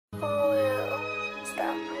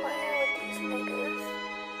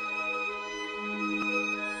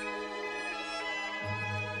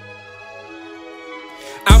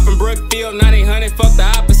I'm from Brookfield, now they hunting, fuck the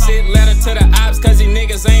opposite. Letter to the ops, cause these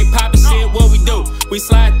niggas ain't poppin' shit. What we do? We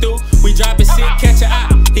slide through, we droppin' shit, catch a eye.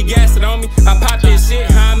 He gassed it on me, I pop this shit.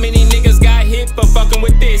 How many niggas got hit for fucking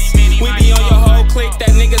with this? We be on your whole clique,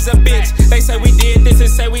 that nigga's a bitch. They say we did this and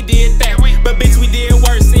say we did that, but bitch we did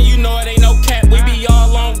worse, and you know it ain't no cap. We be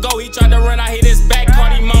all on go, he tried to run, I hit his back,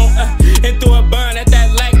 caught him on, and threw a bun at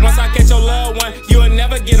that lack. Once I catch your loved one, you'll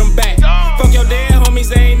never get him back. Fuck your dead homies,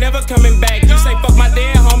 they ain't never coming back. You say fuck my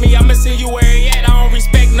dead homie, I'ma send you where he at. I don't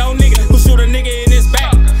respect no nigga who shoot a nigga in his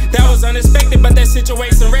back. That was unexpected, but that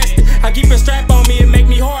situation rested. I keep a strap on me, it make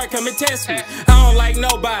me hard, come and test me. I don't like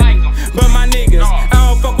nobody but my niggas. I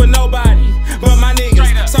don't fuck with nobody but my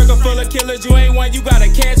niggas. Circle full of killers, you ain't one, you gotta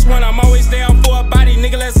catch one. I'm always down for a body,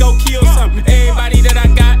 nigga, let's go kill something. Everybody that I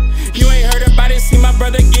got, you ain't heard about it. See my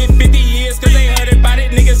brother get 50 years, cause they heard about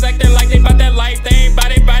it. Niggas acting like they bout that life, they ain't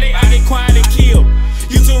bout it. I get quiet and kill.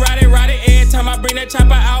 You two ride it. Every time I bring that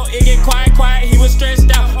chopper out, it get quiet. He was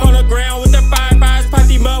stretched out on the ground with the firefighters,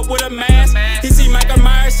 popped him up with a mask. He see Michael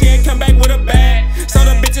Myers, she ain't come back with a bag. So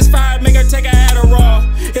the bitch is fired, make her take her Adderall.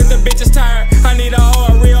 If the bitch is tired, I need a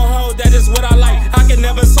hoe, a real hoe, that is what I like. I can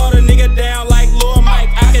never sort a nigga down like Lil Mike.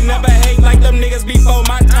 I can never hate like them niggas before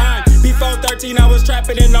my time. Before 13, I was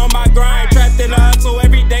trapping and on my grind. Trapped in a hustle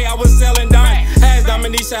every day, I was selling dimes. Ask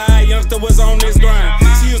Dominisha how a youngster was on this grind.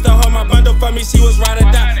 She used to hold my bundle for me, she was ride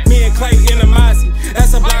or die. Me and Clay in the Mozzie,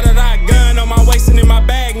 that's a blotted eye. Gun on my waist and in my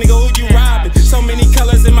bag, nigga, who you robbing? So many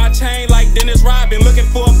colors in my chain like Dennis Robin. Looking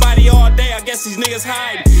for a body all day, I guess these niggas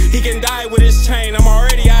hiding. He can die with his chain, I'm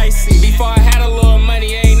already icy. Before I had a little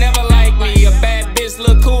money, ain't never like me. A bad bitch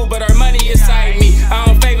look cool, but her money inside me. I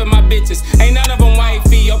don't favor my bitches, ain't none of them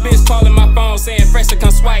wifey. Your bitch calling my phone saying Fresha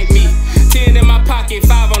come swipe me. 10 in my pocket,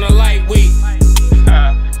 5 on the light week.